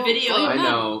 There's so a video. blame I them.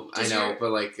 know, Does your-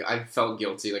 but like I felt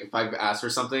guilty. Like if I asked for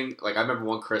something, like I remember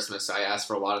one Christmas I asked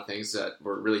for a lot of things that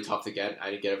were really tough to get.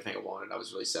 I didn't get everything I wanted. I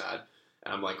was really sad,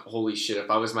 and I'm like, holy shit!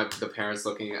 If I was the parents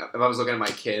if I was looking at my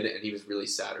kid and he was really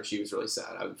sad or she was really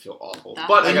sad, I would feel awful. That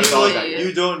But I And got you, to like, that Yeah.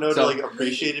 you don't know So- to like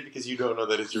appreciate it because you don't know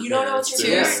that it's your You don't know parents. it's Two,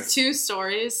 your Yeah. parents. two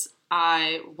stories.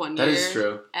 I one That year is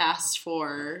true. asked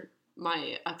for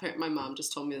my mom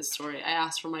just told me this story. I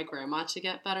asked for my grandma to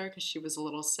get better because she was a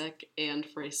little sick, and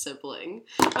for a sibling.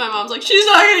 My mom's like, she's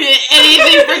not gonna get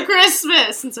anything for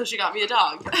Christmas, and so she got me a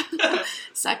dog.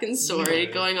 Second story,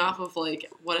 Yeah. going off of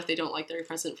like, what if they don't like their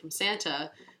present from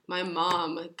Santa? My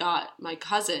mom got my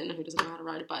cousin, who doesn't know how to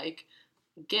ride a bike,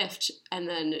 a gift, and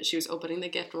then she was opening the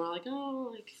gift, and we're like,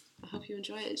 oh, like, I hope you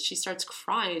enjoy it. She starts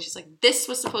crying. She's like, this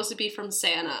was supposed to be from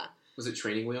Santa. Was it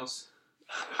training wheels?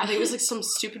 I think it was like some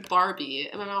stupid Barbie.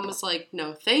 And my mom was like,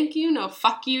 no thank you, no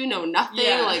fuck you, no nothing.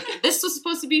 Yeah. Like, this was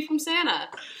supposed to be from Santa.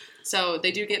 So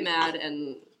they do get mad,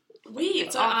 and Wait,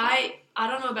 It's but awful. I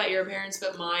don't know about your parents,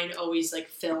 but mine always like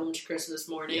filmed Christmas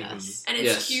morning. yes. And it's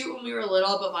Yes. cute when we were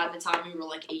little, but by the time we were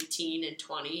like 18 and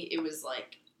 20, it was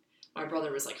like my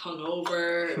brother was like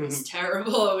hungover. It was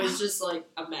terrible. It was just like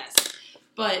a mess.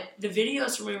 But the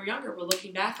videos from when we were younger, we're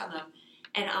looking back on them,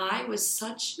 and I was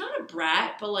such not a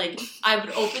brat, but like I would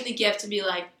open the gift and be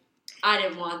like, I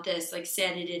didn't want this. Like,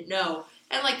 Santa didn't know.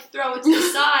 And, like, throw it to the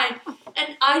side.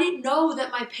 And I didn't know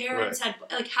that my parents had,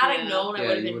 like, had I known, I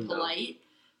would have been polite.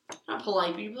 Not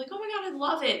polite, but you'd be like, oh my god, I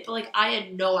love it. But, like, I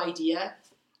had no idea.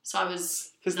 So I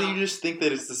was... Because then you just think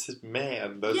that it's this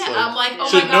man that's I'm like, oh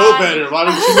should my know god. better. Why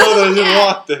don't you know that I didn't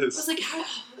want I this? was like, oh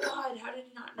god, how did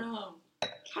he not know?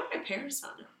 How did my parents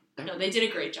not know? No, they did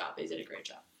a great job. Yeah,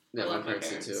 I my love my parents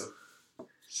did parents. too.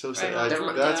 So sad.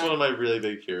 Right, That's Dad. one of my really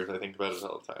big fears. I think about it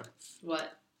all the time.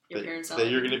 What? Your parents That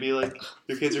you're going to be like,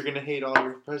 your kids are going to hate all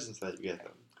your presents that you get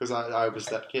them. Because I was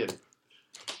that kid.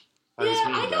 I was mean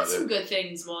I got about some it. good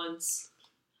things once.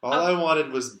 All I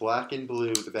wanted was Black and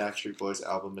Blue, the Backstreet Boys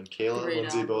album, and Kayla and Great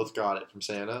Lindsay album. both got it from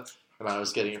Santa, and I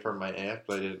was getting it from my aunt,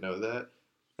 but I didn't know that.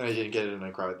 And I didn't get it, and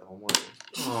I cried the whole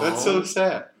morning. That's so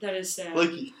sad. That is sad. Like,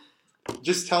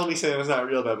 just tell me Santa's not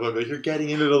real, that book. Like, you're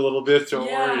getting into it a little bit. Don't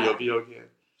worry, Yeah. you'll be okay.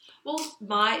 Well,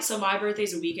 my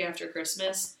birthday's a week after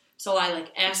Christmas, so I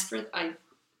like asked for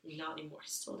not anymore,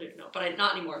 still do no, but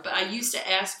not anymore. But I used to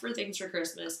ask for things for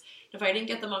Christmas. If I didn't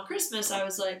get them on Christmas, I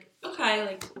was like, okay,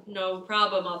 like no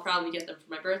problem, I'll probably get them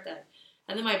for my birthday.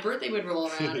 And then my birthday would roll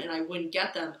around and I wouldn't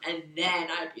get them, and then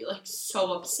I'd be like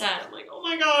so upset. I'm like, oh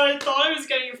my god, I thought I was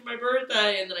getting it for my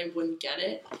birthday, and then I wouldn't get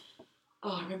it.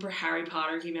 Oh, I remember Harry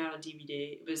Potter came out on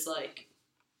DVD. It was like,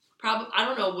 probably I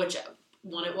don't know which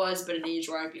one it was, but an age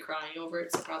where I'd be crying over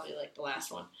it, so probably like the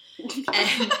last one.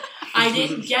 And I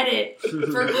didn't get it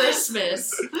for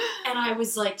Christmas, and I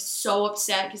was like so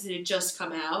upset because it had just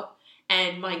come out,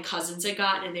 and my cousins had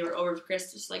gotten it, and they were over for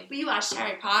Christmas, like, we watched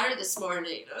Harry Potter this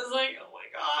morning. And I was like, oh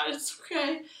my god, it's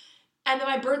okay. And then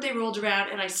my birthday rolled around,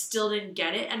 and I still didn't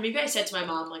get it, and maybe I said to my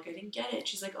mom, like, I didn't get it.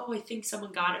 She's like, oh, I think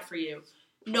someone got it for you.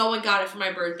 No one got it for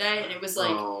my birthday, and it was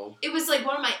like, it was like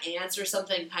one of my aunts or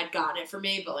something had gotten it for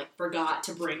me, but like forgot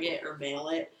to bring it or mail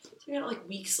it. So I got it like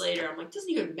weeks later. I'm like, it doesn't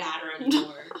even matter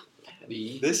anymore.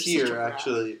 This Such a year, brat.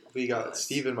 actually, we got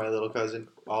Steven, my little cousin,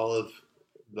 all of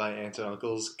my aunts and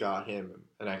uncles got him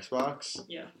an Xbox.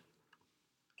 Yeah.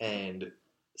 And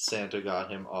Santa got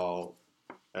him all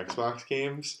Xbox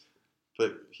games,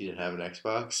 but he didn't have an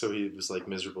Xbox, so he was like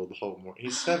miserable the whole morning.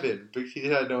 He's 7, but he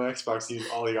had no Xbox.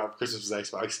 All he got for Christmas was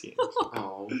Xbox games.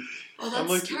 Oh, that's I'm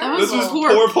like, terrible. this was That was poor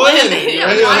poor planning. planning.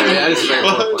 Right? Yeah, Like, that is very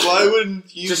poor planning. why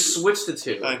wouldn't you Just switch the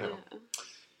two. I know.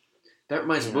 That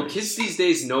reminds me. Well, kids these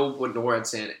days know what NORAD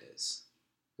Santa is.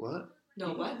 What?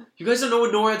 No, what? You guys don't know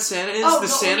what NORAD Santa is? Oh, the no,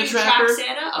 Santa you tracker? track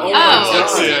Santa? Oh, my God. God.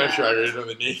 Oh, Santa yeah. Tracker, you know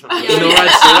the name. Yeah, You know yeah.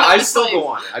 what Santa? I It's still like- go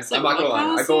on it. it's I'm like, not gonna what lie.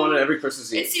 I was go on it? it every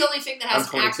Christmas It's Eve. the only thing that has I'm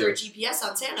 22. accurate GPS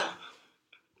on Santa.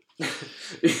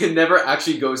 It never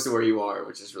actually goes to where you are,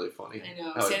 which is really funny. I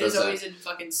know. How it Santa's does that. always in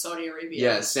fucking Saudi Arabia.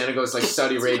 Yeah, Santa goes like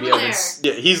Saudi It's Arabia. over And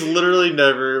there. Yeah, he's literally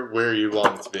never where you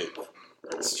want it to be.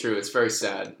 it's true. It's very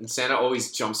sad. And Santa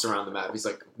always jumps around the map. He's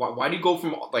like, why do you go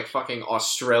from like fucking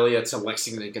Australia to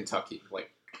Lexington, Kentucky?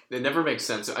 Like, it never makes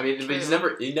sense. I mean,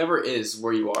 he never is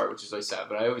where you are, which is really sad.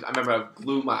 But I remember I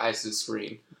glued my eyes to the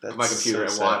screen of my computer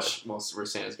and watch most where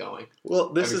Santa's going. Well,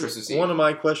 this every is Christmas Eve. one of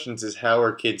my questions: is how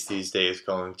are kids these days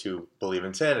going to believe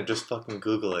in Santa? Just fucking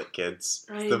Google it, kids.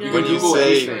 I The- know. when you Google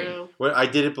say anything. when I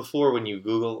did it before, when you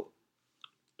Google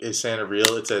 "is Santa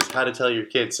real?" it says how to tell your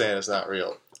kids Santa's not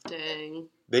real. Dang.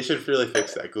 They should really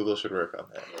fix that. Google should work on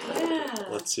that. Yeah.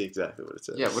 Let's see exactly what it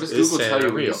says. Yeah, what does Is Google Santa tell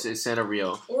you? real? Is Santa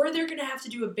real? Or they're gonna have to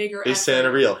do a bigger. Is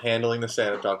Santa real? Handling the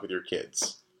Santa talk with your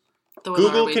kids. The one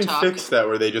Google where we can talk. fix that,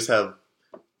 where they just have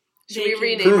Should we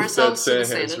rename proof that ourselves to the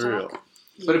Santa is Santa real. Talk?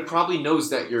 But it probably knows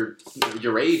that your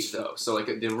age though, so like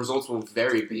the results will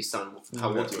vary based on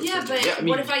how old you are. Yeah, but I mean,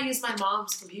 what if I use my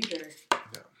mom's computer?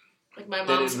 Like my then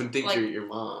mom's. it would think like, you're your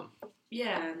mom.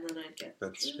 yeah, and then I'd get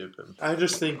That's stupid. I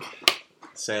just think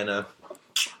Santa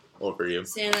over you.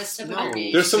 Santa step No. on your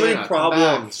feet. There's so many Santa, come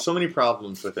back.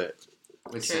 problems with it.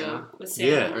 With True. Santa. with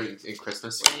Santa. Yeah. Or in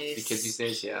Christmas. Race. The kids these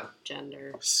days, yeah.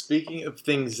 Gender. Speaking of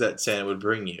things that Santa would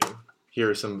bring you, here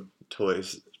are some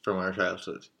toys from our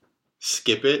childhood.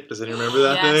 Skip It. Does anyone remember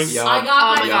that Yes. thing? Yeah. I got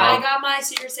Oh my my God. I got my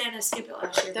Secret Santa Skip It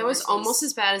last year. That for was Christmas. almost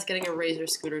as bad as getting a razor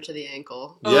scooter to the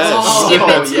ankle. Yes. Oh, Skip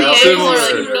oh, it to yeah, the ankle similar. or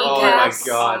like Oh my kneecaps.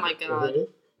 God. Oh my god.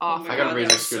 Awful. I got a God, razor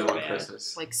that was scooter so one bad.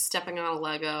 Christmas. Like stepping on a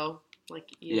Lego. Like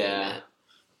you Yeah. name it.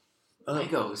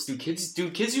 Legos. Do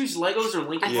kids use Legos or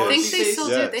Lincoln I Yes. think these they days? still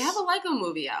Yes. do. They have a Lego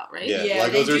movie out, right? Yeah, Yeah,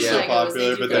 they Legos are do so Legos, popular,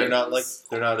 they do but they're not Legos.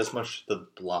 they're not as much the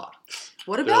blocks.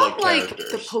 What They're about like like the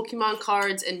characters. Pokemon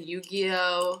cards and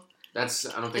Yu-Gi-Oh? That's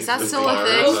I don't think Is it's that big still a part.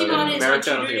 thing? In Pokemon is America, I I don't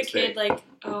tutored think a it's kid big. like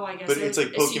I guess But it it's was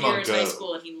like a senior Pokemon in high Go.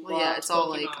 school and he Well, yeah, loved it's all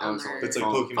like Pokemon. on was their all- It's like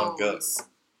Oh, Pokemon Go. phones.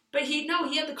 But he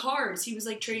had the cards. He was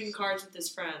like trading cards with his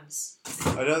friends.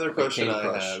 Another question Candy I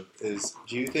Crush. have is: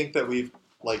 do you think that we've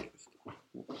like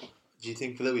do you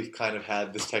think that we've kind of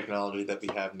had this technology that we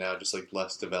have now, just like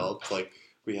less developed? Like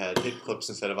we had hit clips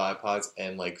instead of iPods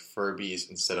and like Furbies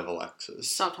instead of Alexas.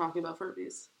 Stop talking about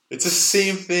Furbies. It's the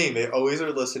same thing. They always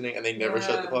are listening and they never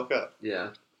shut the fuck up. Yeah.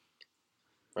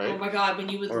 Right? Oh my god, when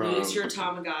you would Or, lose your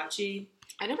Tamagotchi.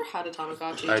 I never had a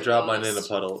Tamagotchi. I to be dropped mine in a honest.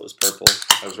 puddle. It was purple.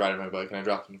 I was riding my bike and I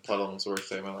dropped it in a puddle and it was the worst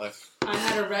day of my life. I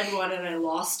had a red one and I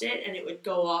lost it, and it would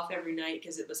go off every night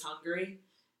because it was hungry,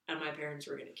 and my parents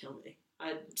were gonna kill me.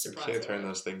 I'm You surprised. can't turn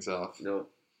those things off. No.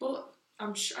 Well,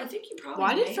 I'm sure. I think you probably.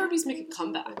 Why did may have Furbies make a things.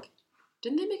 comeback?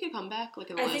 Didn't they make a comeback like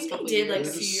in the I last think they couple did, years? like,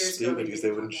 They're a few just years ago stupid they because did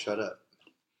they wouldn't come shut up.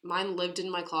 Mine lived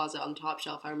in my closet on top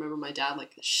shelf. I remember my dad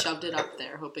like shoved it up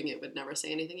there, hoping it would never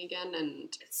say anything again,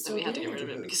 and It's then so we had to get good. rid of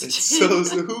it because It's it did.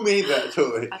 so who made that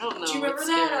toy? I don't know. Do you remember it's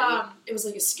that? scary. It was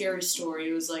like a scary story.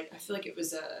 It was like I feel like it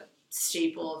was a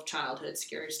staple of childhood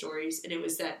scary stories, and it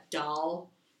was that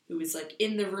doll who was like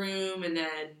in the room, and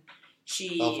then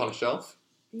she. Elf on a Shelf?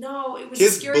 No, it was a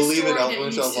Kids scary believe story in Elf that on a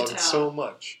used Shelf to on tell. so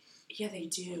much. Yeah, they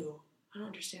do. I don't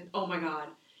understand. Oh my god.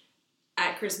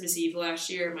 At Christmas Eve last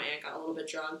year, my aunt got a little bit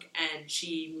drunk, and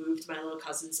she moved my little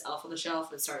cousin's Elf on the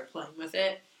Shelf and started playing with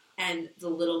it. And the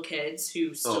little kids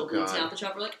who still Oh, lived God. out the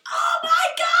shelf were like, "Oh my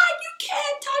god, you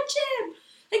can't touch him!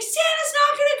 Like Santa's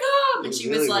not gonna come!" And It she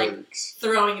really was like works.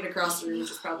 throwing it across the room,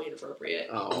 which is probably inappropriate.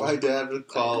 Oh. My dad would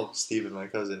call Steven, my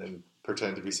cousin, and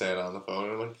pretend to be Santa on the phone.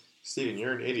 And I'm like, Steven,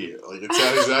 you're an idiot. Like, it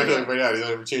sounds exactly like my dad. He's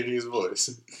not even changing his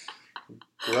voice.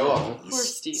 Grow up, Poor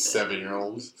Steven.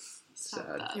 7-year-olds. Stop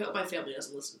Sad. that. I hope my family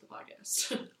doesn't listen to the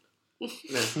podcast.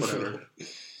 Whatever.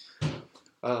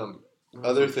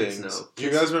 Other Kids things. know. Do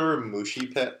you guys remember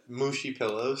Mushy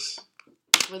pillows?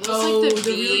 Were those Oh, like the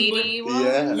the really beady good- ones?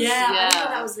 Yeah. yeah, I Yeah. didn't know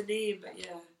that was the name, but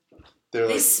yeah. They're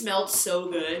They like smelled so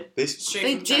good. they. Straight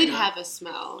They from did China. have a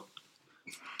smell.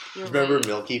 You're Remember right.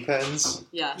 Milky Pens?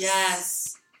 Yes.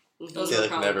 Yes. Mhm. Those They, were like,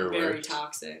 probably never very worked.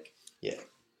 toxic. Yeah.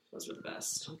 Those were the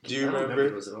best. Do you I don't remember?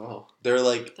 those at all. They're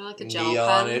like They're like the gel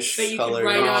neonish But you could color.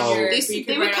 write on your- They, But you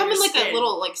could they would write come on in your like skin. a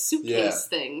little like suitcase Yeah.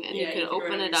 thing, and Yeah, you could you could open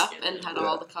write it on your up skin. and had Yeah.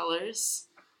 all the colors.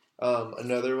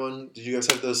 Another one. Did you guys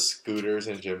have those scooters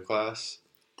in gym class?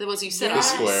 The ones you sit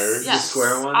Yes. on. The squares? Yes. The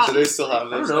square ones? Do they still have I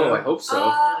don't those? know. now? I hope so.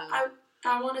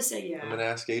 I want to say I'm yeah. gonna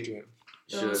ask Adrian.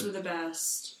 Those Should. were the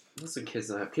best. What's the kids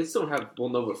don't have? Kids don't have. Will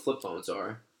know what flip phones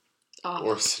are. Oh.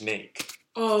 Or Snake.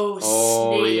 Oh,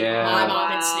 Oh, Snake. yeah. My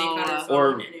mom had Snake on her Wow. phone,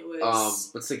 Or, and it was.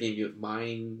 What's the game? You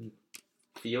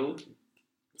Minefield.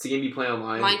 It's a game you play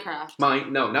online. Minecraft.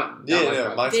 No, not Yeah, Minecraft.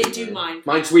 yeah, they Minesweeper. do Minecraft.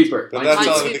 Minesweeper. But that's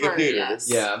Minesweeper, on the computer. yes.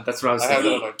 Yeah, that's what I was I have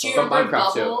saying. that on my Do you phone. remember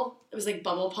Minecraft, too. Bubble? It was like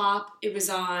Bubble Pop. It was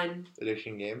on.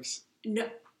 Addiction games. No,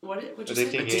 what? What you Addicting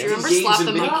say? Do you Games? remember Games Slap and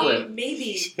the Mini Monkey? Clip.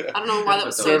 Maybe. I don't know why that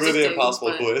was so Remember the addicting, Impossible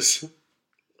but- Quiz?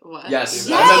 What? Yes.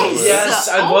 Yes! I remember- yes,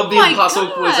 I Oh love the my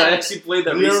Impossible Quiz. I God. actually played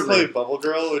that Have you ever recently. played Bubble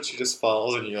Girl, which she just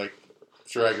falls and you like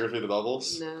drag her through the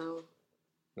bubbles? No.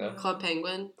 No. Club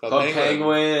Penguin. Club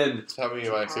Penguin. Tell me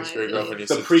my 6th grade girlfriend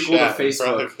used The to prequel to chat in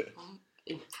Facebook. private.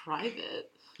 In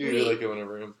private. You really go in a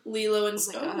room. Lilo and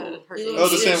Oh my God, her Lilo age. Oh,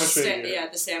 the and sandwich Stitch maker. Yeah,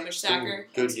 the sandwich stacker.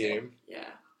 Ooh, good That's game. Yeah.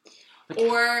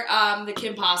 Or the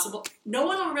Kim Possible. No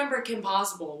one will remember Kim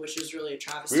Possible, which is really a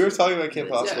travesty. We were talking about Kim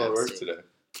Yeah. Possible at work today.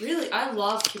 Really, I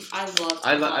love Kim. I love.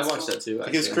 I Kim watched Possible. that too.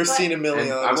 Because actually. Christina And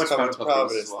Milian I is watched coming to Powerpuff Girls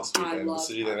Providence as well. this I weekend, the love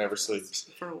city that never sleeps.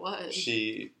 For what?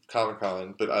 She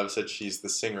Comic-Con, but I said she's the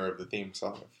singer of the theme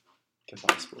song of Kim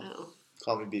Possible. Oh.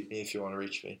 Call me, beat me if you want to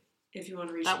reach me. If you want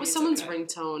to reach That me, was it's someone's okay.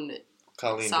 ringtone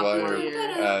Colleen sophomore Dwyer year.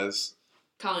 as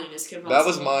Colleen is Kim that Possible.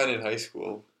 was mine in high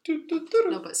school.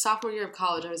 No, but sophomore year of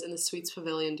college, I was in the Sweets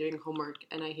Pavilion doing homework,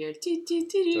 and I hear doo doo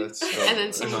doo doo, That's so and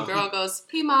then some Uh-huh. girl goes,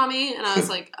 "Hey, mommy," and I was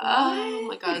like, "Oh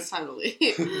my god, it's time to leave."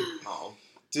 Oh.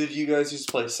 Did you guys used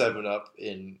to play 7-Up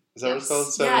in... Is that what it's called?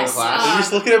 Yes. 7-Up? Yes. Class? You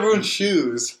just look at everyone's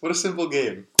shoes. What a simple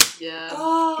game. Yeah.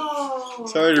 Oh.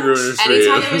 Sorry to ruin it for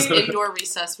Anytime you. there was indoor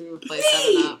recess, we would play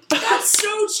 7-Up. That's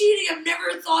so cheating. I've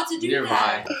never thought to do Nearby.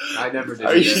 that. I never did. Are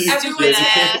either. you Stupid kidding?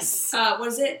 ass. What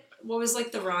was it? What was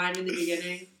like the rhyme in the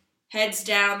beginning? Heads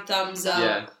down, thumbs up.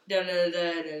 Yeah. Da da da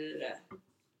da da da.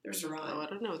 There's a Oh, I rhyme.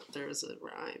 don't know if there was a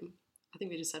rhyme. I think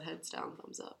we just said heads down,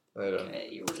 thumbs up. I don't know. Okay,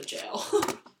 you were to jail.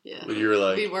 Yeah. But you were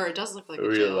like... We were. It does look like a we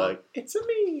were jail. like... It's a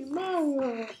me,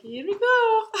 Mama. Here we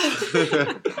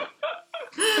go.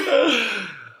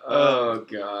 Oh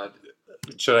god.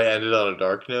 Should I end it on a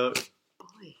dark note?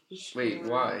 Boy. Wait,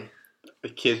 why? The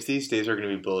kids these days are going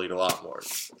to be bullied a lot more.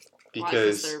 Why?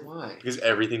 Because... they're- Why? Because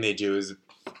everything they do is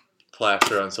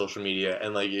plastered on social media,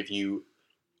 and like if you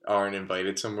aren't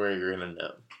invited somewhere, you're gonna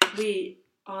know Wait,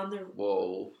 on the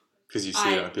Whoa. because you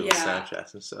see it on people's yeah.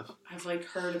 Snapchats and stuff. I've like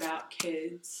heard about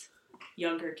kids,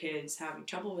 younger kids having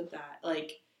trouble with that.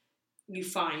 Like you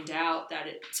find out that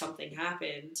something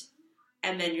happened,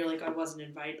 and then you're like, I wasn't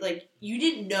invited. Like, you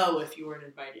didn't know if you weren't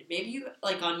invited. Maybe you,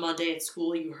 like, on Monday at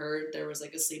school, you heard there was,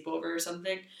 like, a sleepover or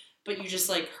something, but you just,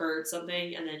 like, heard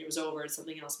something, and then it was over, and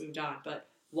something else moved on. But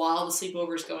while the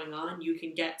sleepover is going on, you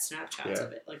can get Snapchats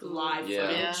of it, like, live footage.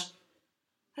 Yeah.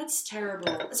 That's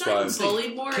terrible. It's why not it's even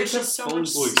bullied more. It's kids have just so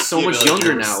phones much. so much Yeah,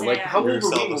 younger like, now. Like, how your old were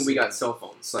we when we self-esteem. got cell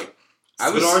phones? Like,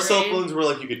 But our cell phones were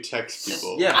like you could text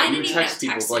people. Yeah. I you didn't would even text have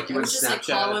people, texting. like, you I would would just like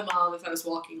Snapchat. call my mom if I was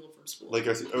walking home from school. Like it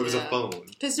was a Yeah. phone.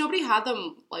 Because nobody had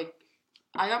them, like,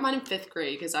 I got mine in 5th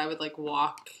grade because I would, like,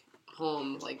 walk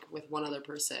home, like, with one other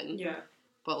person. Yeah.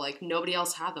 But, like, nobody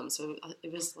else had them, so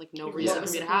it was, like, no What reason was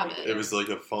for me the to have point? it. It was like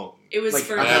a phone. It was Like,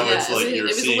 for Now yeah, it's it was- like it you're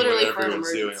was seeing literally what for an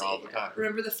everyone's doing emergency. all the time.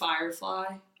 Remember the Firefly?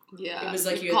 Yeah. It was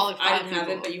like you call had, it I 5 didn't have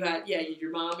it, people. but you had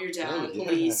your mom, your dad, Oh, yeah.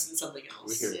 police, and something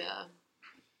else. Weird. Yeah.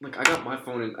 Like, I got my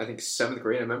phone in, I think, 7th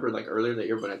grade. I remember, like, earlier that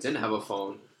year when I didn't have a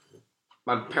phone,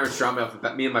 my parents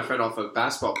dropped me and my friend off of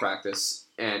basketball practice,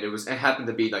 and it happened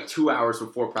to be, like, 2 hours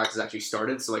before practice actually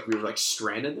started, so, like, we were, like,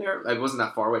 stranded there. It wasn't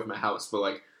that far away from my house, but,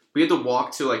 like, we had to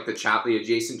walk to, like, the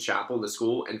adjacent chapel to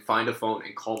school and find a phone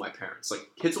and call my parents. Like,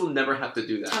 kids will never have to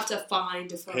do that. Have to find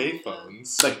a phone.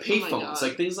 Payphones. Like, pay Oh my phones, God.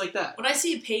 like, things like that. When I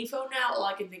see a payphone now, all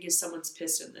I can think is someone's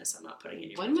pissed in this. I'm not putting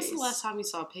it in When my was face. the last time you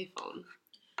saw a payphone?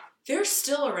 They're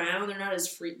still around. They're not as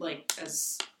free, like,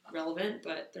 as relevant,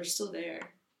 but they're still there.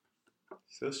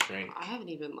 So strange. I haven't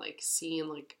even, like, seen,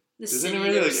 like... The Isn't city, it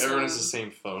really there like was everyone has the some-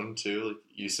 same phone too? Like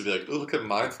you used to be like, oh look at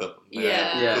my phone. I Yeah.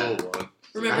 have a Yeah. cool one. I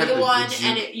Remember had the the one, Juke.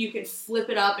 and you could flip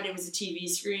it up, and it was a TV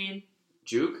screen?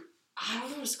 Juke? I don't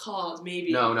know what it's called.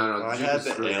 Maybe. No. I Juke had was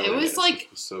the really- It was like-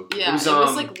 so Yeah, It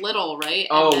was, like, little, right?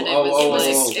 oh, and then oh, it was, oh, it was, oh,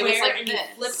 like, oh. it was like and you this.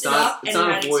 flipped It's it not, up, it's and not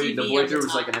it a had a Voyager. TV The on Voyager the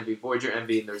was like top. an Envy. Voyager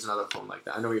Envy, and there's another phone like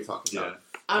that. I know what you're talking Yeah. about.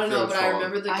 I don't I know, forget but what I it's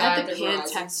remember the I guy had at the the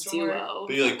Verizon Pantech store. Duo.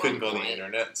 But you like at couldn't one go on the point.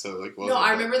 internet, so like No, wasn't I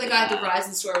that- remember the guy at the Yeah.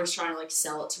 Verizon store was trying to like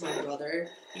sell it to my brother.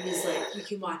 He was like, "You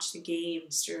can watch the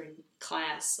games during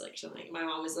class, like something." My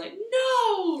mom was like,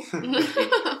 "No,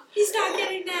 he's not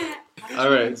getting that." All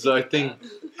right, so I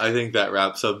think that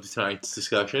wraps up tonight's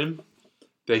discussion.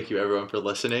 Thank you everyone for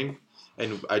listening,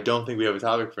 and I don't think we have a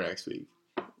topic for next week.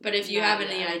 But if you Not have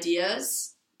any yet.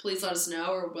 ideas, please let us know.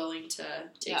 We're willing to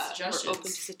take Yeah, suggestions. we're open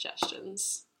to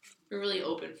suggestions. We're really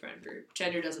open friend group.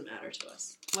 Gender doesn't matter to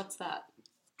us. What's that?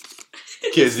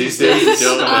 Kids these days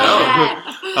don't know.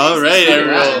 All right, Yeah.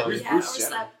 everyone. Who's Yeah, Bruce or Jenner?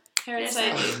 slap. Parents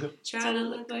Yeah, say, Trying to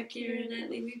look like Keira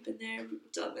Knightley. We've been there.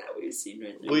 We've done that. We've seen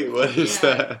right there. Wait, what is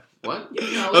Yeah. that? What? You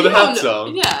know, Oh, the you hat don't know-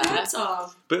 song. Yeah. That's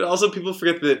all. But also, people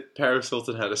forget that Paris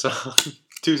Hilton had a song,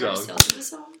 2 songs. The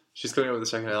song. She's coming out with a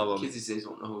second album. Kids these days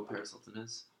won't know who Paris Hilton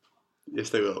is. Yes,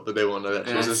 they will, but they won't know that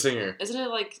she's a Yes. singer. Isn't it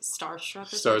like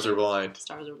Starstruck or Stars are something? blind.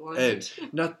 Stars are blind. And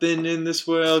nothing in this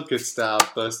world could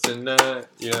stop us tonight.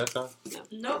 You know that song?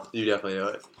 Nope. You definitely know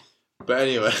it. But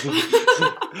anyway,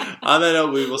 on that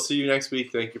note, we will see you next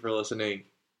week. Thank you for listening.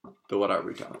 The What Are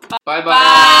We Talk? Bye-bye.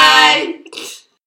 Bye.